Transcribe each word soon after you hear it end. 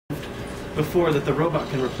before that the robot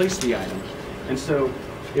can replace the item. And so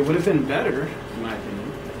it would have been better, in my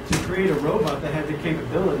opinion, to create a robot that had the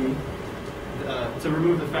capability to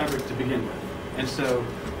remove the fabric to begin with. And so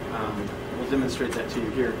we'll demonstrate that to you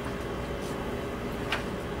here.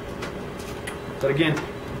 But again,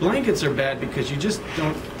 blankets are bad because you just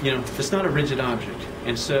don't, it's not a rigid object.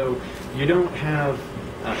 And so you don't have,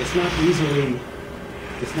 it's not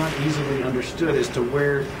easily understood as to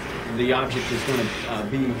where the object is going to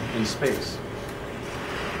be in space.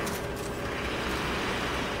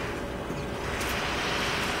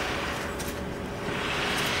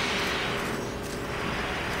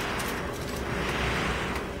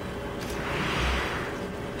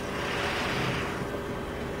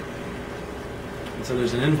 And so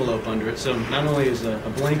there's an envelope under it. So not only is a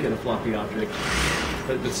blanket a floppy object,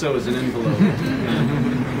 but so is an envelope.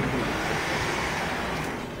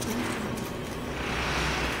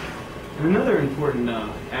 And another important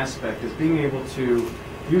aspect is being able to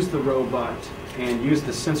use the robot and use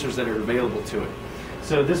the sensors that are available to it.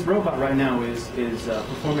 So this robot right now is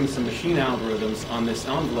performing some machine algorithms on this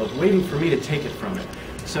envelope, waiting for me to take it from it.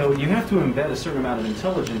 So you have to embed a certain amount of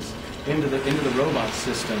intelligence into the robot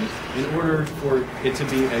system in order for it to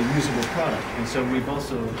be a usable product. And so we've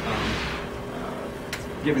also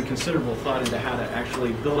given considerable thought into how to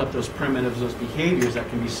actually build up those primitives, those behaviors that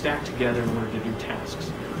can be stacked together in order to do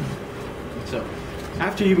tasks. So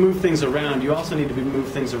after you move things around, you also need to move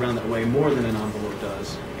things around that way more than an envelope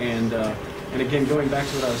does. And again, going back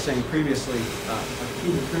to what I was saying previously, a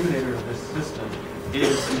key discriminator of this system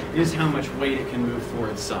is how much weight it can move for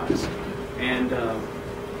its size. And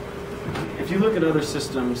if you look at other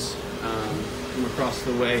systems from across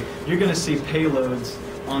the way, you're going to see payloads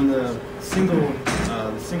on the single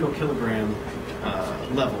kilogram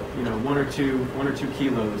level, 1 or 2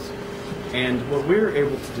 kilos. And what we're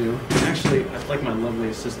able to do, and actually, I'd like my lovely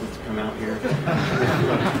assistant to come out here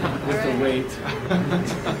with the weight.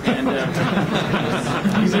 And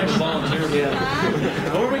he's actually a volunteer.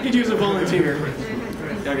 Yeah. Or we could use a volunteer.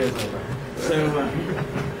 Okay.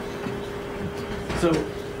 So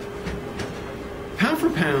pound for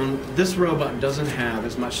pound, this robot doesn't have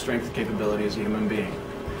as much strength capability as a human being.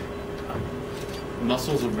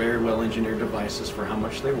 Muscles are very well engineered devices for how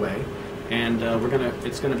much they weigh. And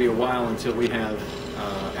it's going to be a while until we have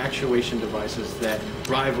actuation devices that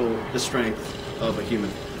rival the strength of a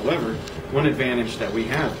human. However, one advantage that we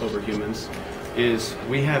have over humans is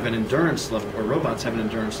we have an endurance level, or robots have an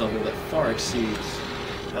endurance level that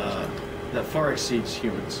far exceeds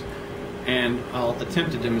humans. And I'll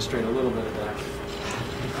attempt to demonstrate a little bit of that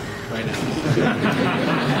right now.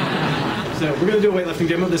 So we're going to do a weightlifting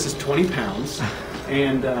demo. This is 20 pounds,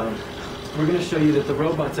 and we're going to show you that the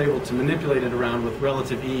robot's able to manipulate it around with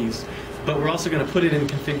relative ease, but we're also going to put it in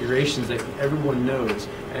configurations that everyone knows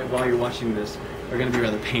while you're watching this are going to be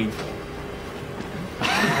rather painful.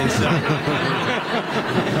 And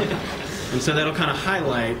so that'll kind of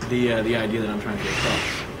highlight the idea that I'm trying to get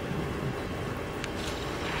across.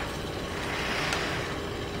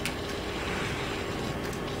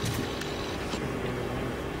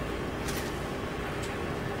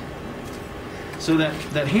 So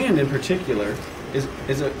that hand in particular is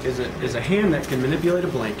a hand that can manipulate a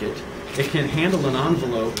blanket. It can handle an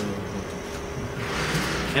envelope,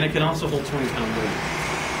 and it can also hold 20-pound weight.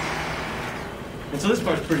 And so this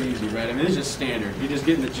part's pretty easy, right? I mean, it's just standard. You just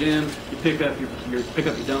get in the gym, you pick up your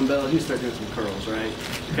dumbbell, and you start doing some curls, right?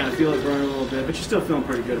 You kind of feel it growing a little bit, but you're still feeling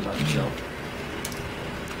pretty good about yourself.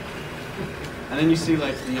 And then you see,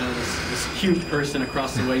 like, this cute person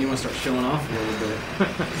across the way, and you want to start showing off a little bit.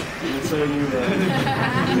 And so you...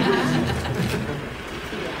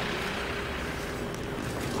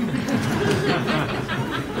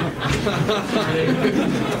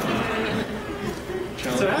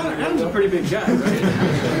 So Adam's a pretty big guy, right?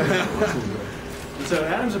 So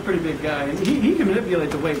Adam's a pretty big guy, and he can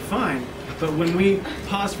manipulate the weight fine, but when we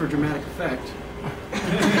pause for dramatic effect...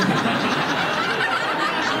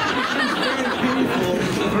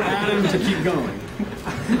 for Adam to keep going.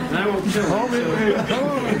 And I won't kill him.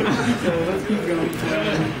 So let's keep going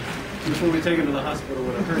before we take him to the hospital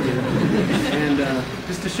with a hernia. And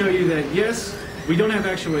just to show you that, yes, we don't have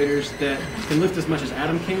actuators that can lift as much as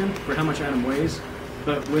Adam can for how much Adam weighs,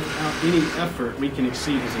 but without any effort, we can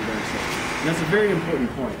exceed his endurance level. And that's a very important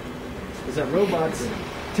point, is that robots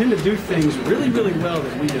tend to do things really, really well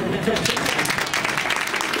that we do.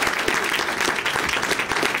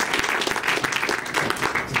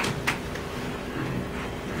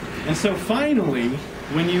 And so finally,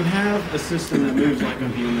 when you have a system that moves like a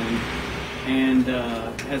human and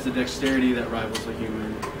has the dexterity that rivals a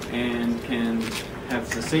human and can have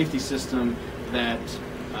the safety system that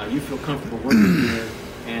you feel comfortable working here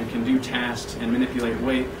and can do tasks and manipulate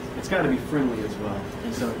weight, it's got to be friendly as well.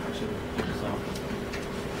 And so,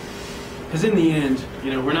 because in the end,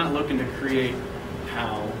 we're not looking to create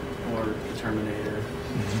HAL or the Terminator.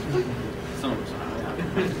 Some of us are.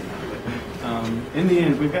 In the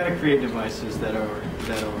end, we've got to create devices that are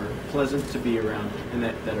pleasant to be around and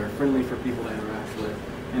that are friendly for people to interact with.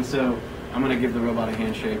 And so I'm going to give the robot a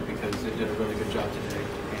handshake because it did a really good job today.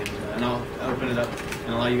 And I'll open it up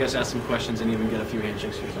and allow you guys to ask some questions and even get a few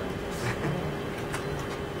handshakes yourself.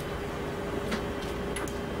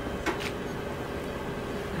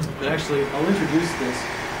 But actually, I'll introduce this.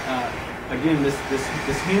 Again,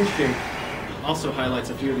 this handshake also highlights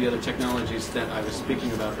a few of the other technologies that I was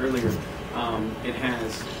speaking about earlier.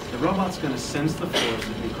 The robot's going to sense the force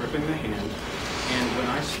of me gripping the hand, and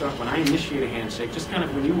when I initiate a handshake, just kind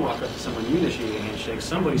of when you walk up to someone, you initiate a handshake,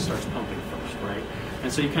 somebody starts pumping first, right?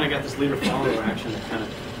 And so you kind of got this leader-follower action that kind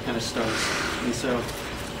of starts, and so.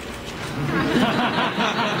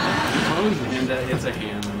 And it's a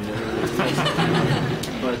hand.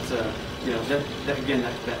 But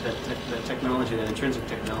that technology, that intrinsic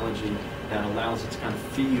technology that allows it to kind of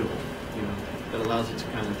feel, that allows it to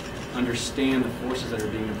kind of understand the forces that are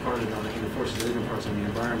being imparted on it and the forces that it imparts on the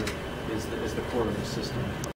environment is the core of the system.